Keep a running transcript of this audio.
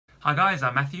Hi guys,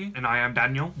 I'm Matthew. And I am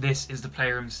Daniel. This is the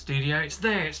Playroom Studio. It's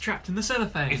there, it's trapped in the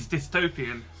cellophane. It's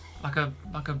dystopian. Like a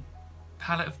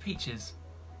pallet of peaches.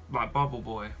 Like Bubble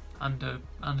Boy. Under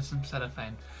some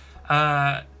cellophane.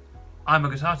 I'm a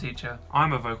guitar teacher.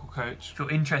 I'm a vocal coach. If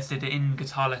you're interested in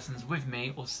guitar lessons with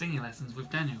me or singing lessons with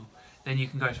Daniel, then you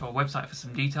can go to our website for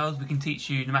some details. We can teach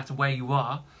you no matter where you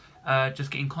are.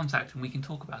 Just get in contact and we can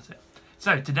talk about it.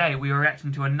 So today we are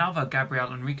reacting to another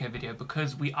Gabriel Henrique video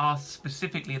because we asked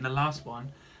specifically in the last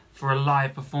one for a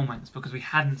live performance because we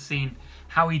hadn't seen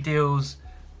how he deals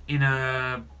in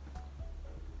a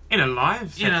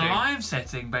live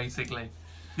setting basically.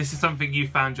 This is something you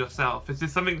found yourself. Is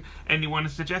this something anyone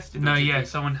has suggested? No, yeah,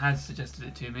 someone has suggested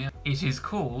it to me. It is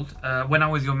called When I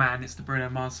Was Your Man. It's the Bruno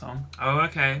Mars song. Oh,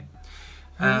 okay.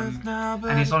 And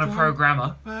it's on a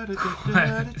programmer.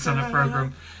 It's on a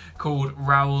program called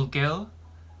Raul Gil,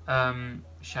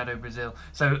 Shadow Brazil.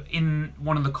 So in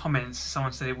one of the comments,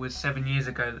 someone said it was 7 years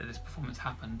ago that this performance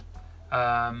happened.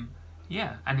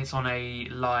 Yeah, and it's on a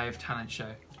live talent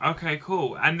show. Okay,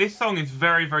 cool. And this song is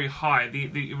very, very high.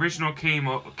 The original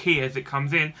key as it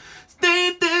comes in,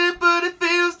 stay there, but it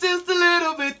feels just a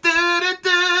little bit.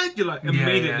 You're like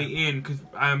immediately in because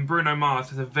Bruno Mars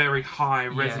has a very high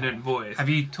resonant voice. Have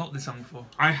you taught this song before?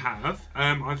 I have.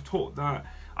 I've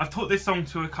taught this song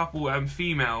to a couple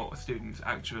female students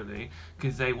actually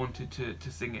because they wanted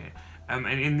to sing it. And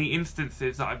in the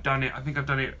instances that I've done it, I think I've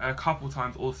done it a couple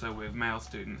times also with male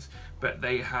students, but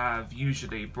they have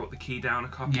usually brought the key down a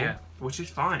couple, which is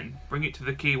fine. Bring it to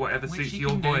the key, whatever suits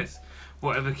your voice,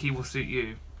 whatever key will suit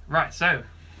you. Right, so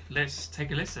let's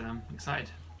take a listen. I'm excited.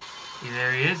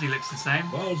 There he is. He looks the same.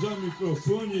 I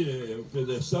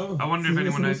wonder if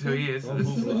anyone knows who he is. So it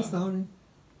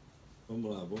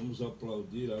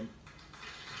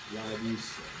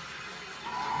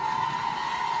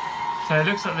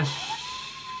looks like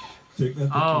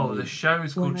the show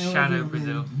is called Shadow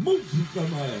Brazil.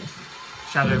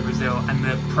 Shadow Brazil, and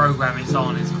the program it's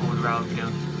on is called Raul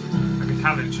Gil. Like a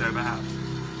talent show, perhaps.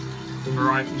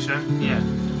 Variety show. Yeah.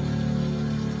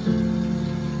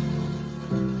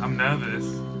 I'm nervous.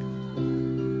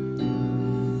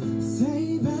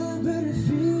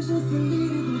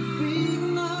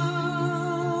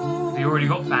 Have you already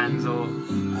got fans or?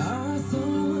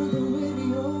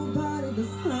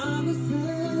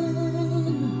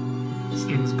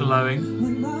 Skin's glowing.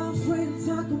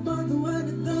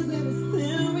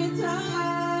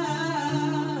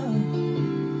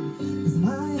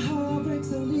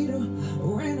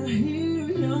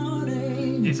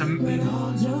 It's amazing.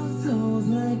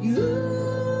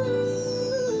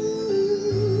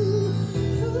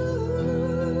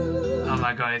 Oh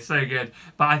my god, it's so good.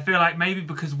 But I feel like maybe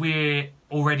because we're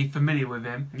already familiar with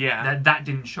him, that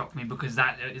didn't shock me because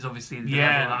that is obviously the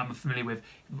level that I'm familiar with.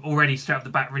 Already straight off the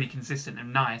bat, really consistent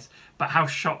and nice. But how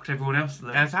shocked everyone else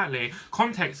looked. Exactly.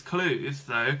 Context clues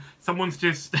though. Someone's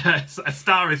just a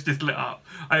star is just lit up.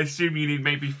 I assume you need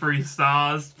maybe 3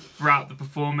 stars throughout the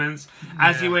performance.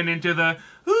 As you went into the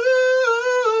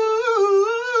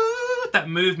that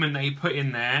movement that he put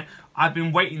in there. I've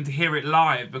been waiting to hear it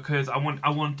live because I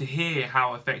want to hear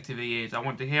how effective he is. I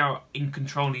want to hear how in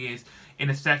control he is in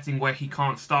a setting where he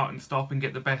can't start and stop and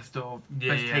get the best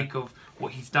take of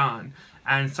what he's done.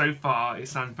 And so far, it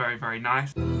sounds very, very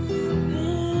nice.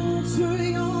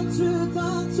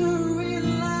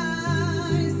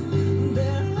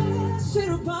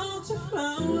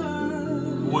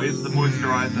 What is the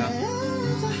moisturizer?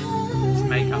 It's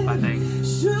makeup, I think.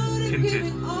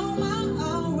 Tinted.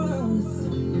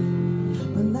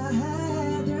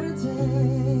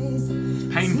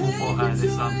 Painful for her,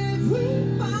 this song.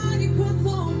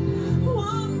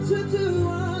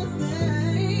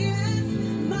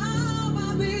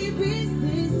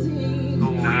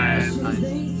 Oh, nice.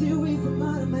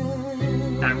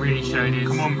 That really showed his.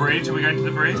 Come on, bridge. Are we going to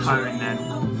the bridge? Tone then.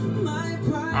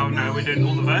 Oh no, we're doing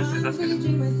all the verses. That's good.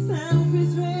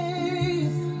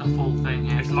 A full thing,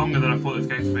 yeah. It's longer than I thought it was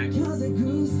going to be.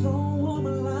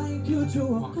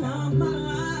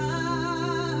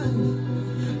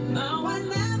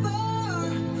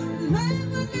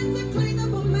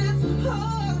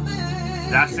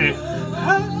 That's it.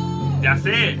 That's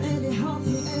it.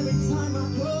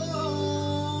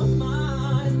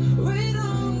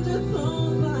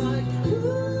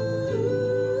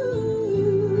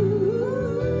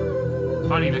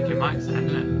 Funny looking mic stand,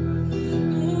 isn't it?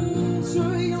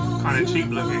 Kind of cheap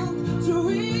looking.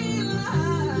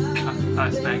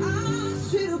 Perspex.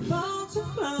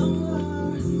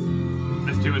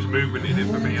 There's too much movement in it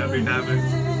for me, I'd be nervous.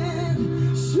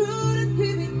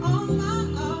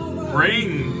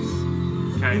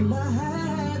 Rings! Okay.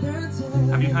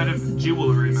 Have you heard of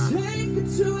jewellery, man?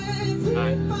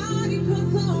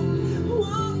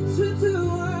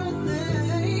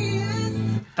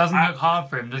 Doesn't look hard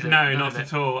for him, does it? No, not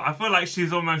at all. I feel like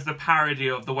she's almost a parody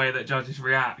of the way that judges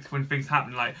react when things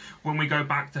happen. Like, when we go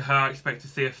back to her, I expect to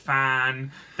see a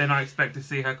fan, then I expect to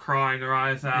see her crying her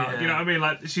eyes out. Yeah. You know what I mean?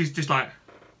 Like, she's just like,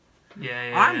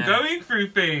 I'm going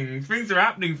through things. Things are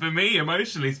happening for me,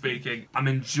 emotionally speaking. I'm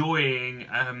enjoying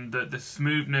the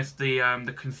smoothness,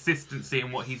 the consistency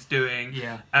in what he's doing.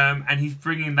 Yeah. And he's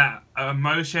bringing that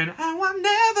emotion. Oh, I'm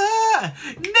never,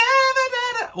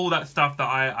 all that stuff that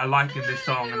I like in this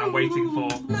song, and I'm waiting for.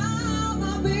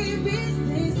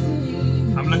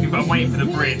 I'm waiting for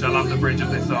the bridge. I love the bridge of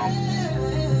this song.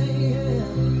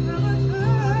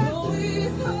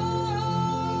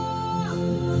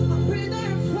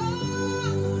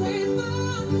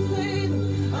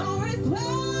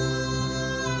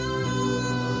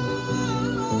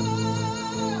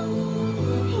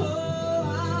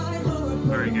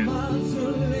 Very good.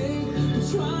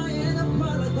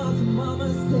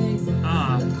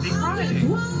 Ah, is he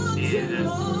crying? Yeah.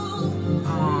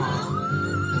 Oh.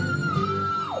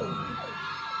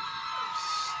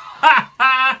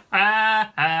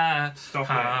 Stop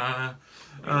it.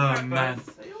 Oh man.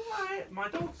 Are you alright? My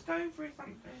dog's going through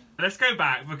something. Let's go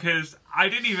back, because I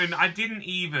didn't even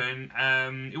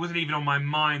it wasn't even on my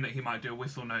mind that he might do a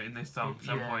whistle note in this song at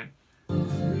some point.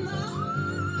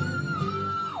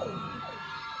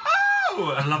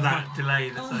 Oh! I love that delay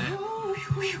that's there.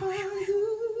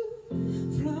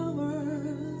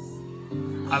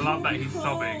 I love that he's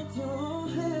sobbing.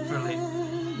 Brilliant.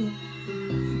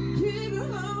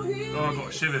 Oh, I've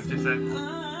got shivers just then.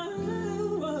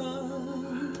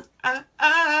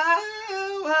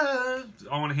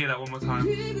 I want to hear that one more time.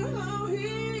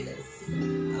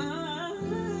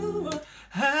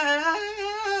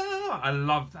 I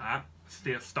love that.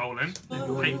 Still stolen.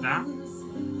 Take that.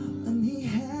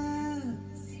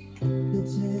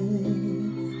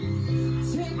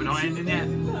 We're not ending yet.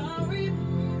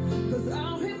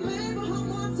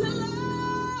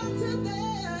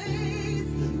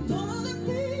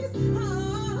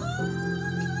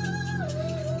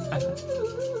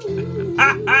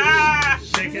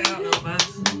 Shake it out, little man.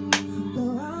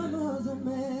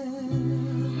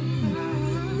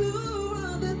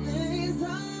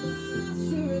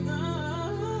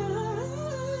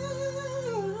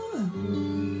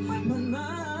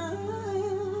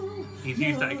 He's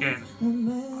used that again.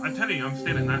 I'm telling you, I'm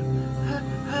still in that.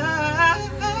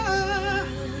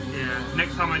 Yeah.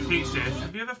 Next time I teach this,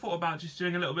 have you ever thought about just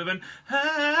doing a little bit of an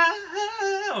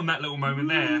on that little moment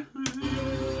there?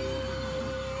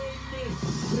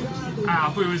 Ah,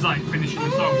 I thought it was like finishing the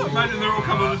song. Imagine they're all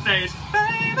coming on the stage.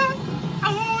 Baby,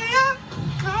 oh yeah,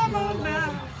 come on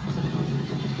now.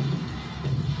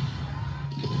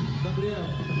 Gabriel,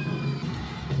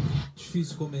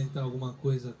 difícil comentar alguma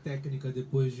coisa técnica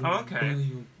depois de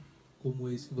banho como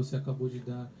esse que você acabou de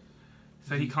dar.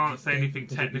 So he can't say anything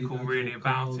technical really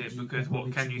about it, because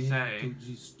what can you say?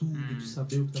 De estudo, de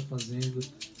saber o que está fazendo.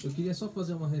 Eu queria só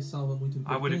fazer uma ressalva muito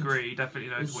importante. I would agree. He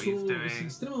definitely knows what he's doing. Assim,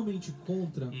 extremamente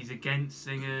contra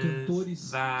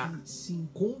cantores que se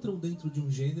encontram dentro de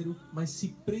um gênero, mas se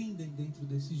prendem dentro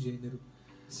desse gênero.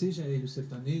 Seja ele o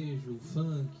sertanejo, o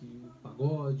funk, o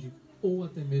pagode, ou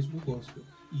até mesmo o gospel.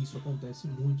 E isso acontece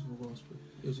muito no gospel.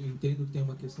 Eu entendo que tem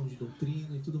uma questão de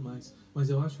doutrina e tudo mais, mas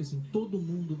eu acho que assim, todo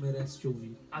mundo merece te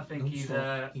ouvir. Não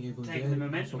só quem é evangélico,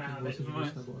 não só quem gosta de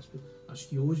música gospel. Acho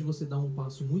que hoje você dá um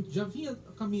passo muito... Já vinha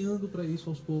caminhando para isso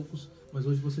aos poucos, mas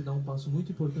hoje você dá um passo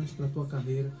muito importante para a tua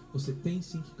carreira. Você tem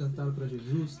sim que cantar para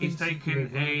Jesus, tem sim que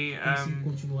louvar, tem sim que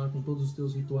continuar com todos os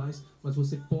teus rituais, mas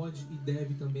você pode e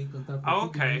deve também cantar para todo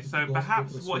mundo que gosta so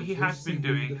perhaps what he has been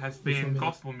doing has been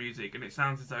gospel music, and it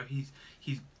sounds as though he's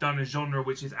done a genre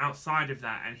which is outside of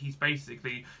that, and he's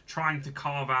basically trying to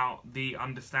carve out the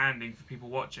understanding for people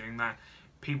watching that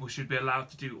people should be allowed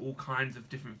to do all kinds of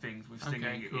different things with singing.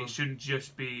 Okay, cool. It shouldn't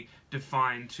just be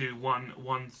defined to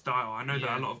one style. I know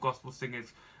that a lot of gospel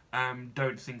singers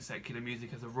don't sing secular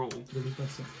music as a rule.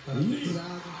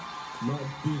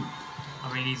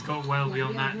 I mean, he's got well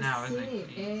beyond that now, hasn't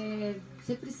he?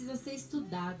 Você precisa ser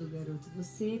estudado, garoto.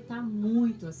 Você tá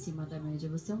muito acima da média.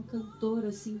 Você é um cantor,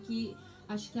 assim, que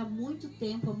acho que há muito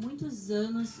tempo, há muitos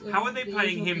anos... How are they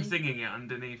playing him singing it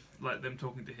underneath, like them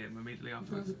talking to him immediately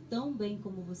afterwards? Tão bem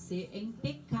como você. É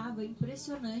impecável, é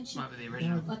impressionante.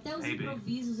 Até os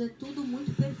improvisos, é tudo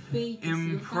muito perfeito.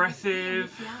 Impressive,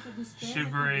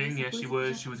 shivering, yeah, she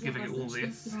was giving it all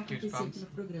this.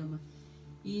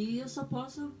 E eu só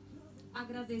posso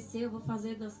agradecer, eu vou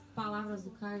fazer das palavras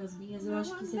do Carlos as minhas. Eu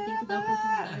acho que você tem que dar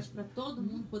oportunidade para todo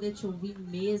mundo poder te ouvir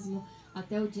mesmo.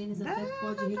 Até o Janis até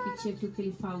pode repetir aqui o que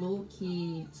ele falou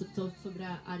sobre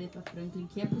a Aretha Franklin,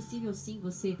 que é possível sim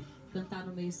você cantar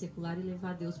no meio secular e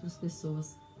levar Deus para as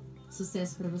pessoas.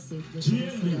 Sucesso para você.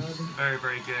 Very,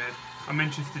 very good. I'm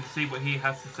interested to see what he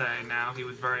has to say now. He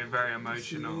was very, very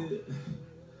emotional.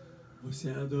 Você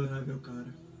é adorável,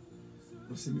 cara.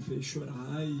 Você me fez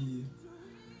chorar e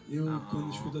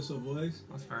quando escuto a sua voz,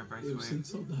 very, very eu sweet. sinto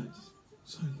saudades.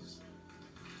 Só isso.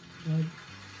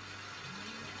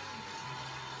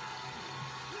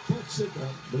 Pode chegar.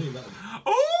 Obrigado.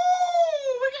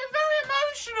 Oh, we get very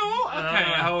emotional. Okay,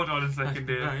 hold on a second,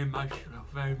 dude. Very emotional,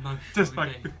 very emotional. Just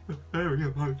like very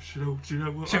emotional. Do you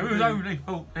know what She I was mean? only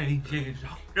 14 years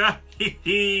old. That's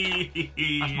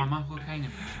my Michael Caine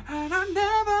impression. And I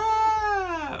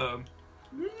never.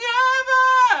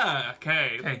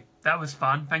 Okay. That was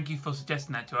fun. Thank you for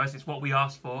suggesting that to us. It's what we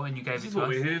asked for, and you gave This it is to what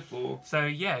us. we're here for. So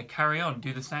yeah, carry on.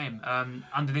 Do the same.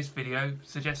 Under this video,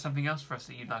 suggest something else for us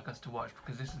that you'd like us to watch,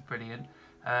 because this is brilliant.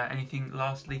 Anything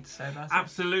lastly to say about it?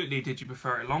 Absolutely. Did you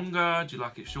prefer it longer? Do you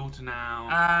like it shorter now?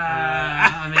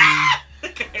 I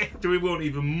mean, Okay. Do we want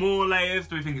even more layers?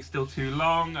 Do we think it's still too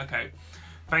long? Okay.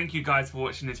 Thank you guys for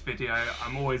watching this video.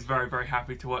 I'm always very, very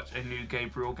happy to watch a new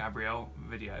Gabriel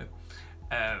video.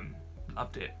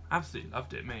 Loved it. Absolutely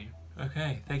loved it, me.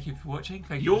 okay. Thank you for watching.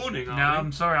 Thank Yawning, you. are No, we?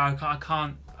 I'm sorry. I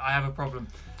can't. I have a problem.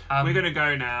 We're going to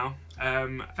go now.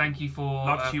 Thank you for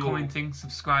Love to you all. commenting,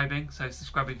 subscribing. So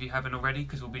subscribe if you haven't already,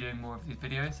 because we'll be doing more of these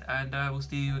videos. And we'll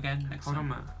see you again next Hold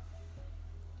time. on, Matt.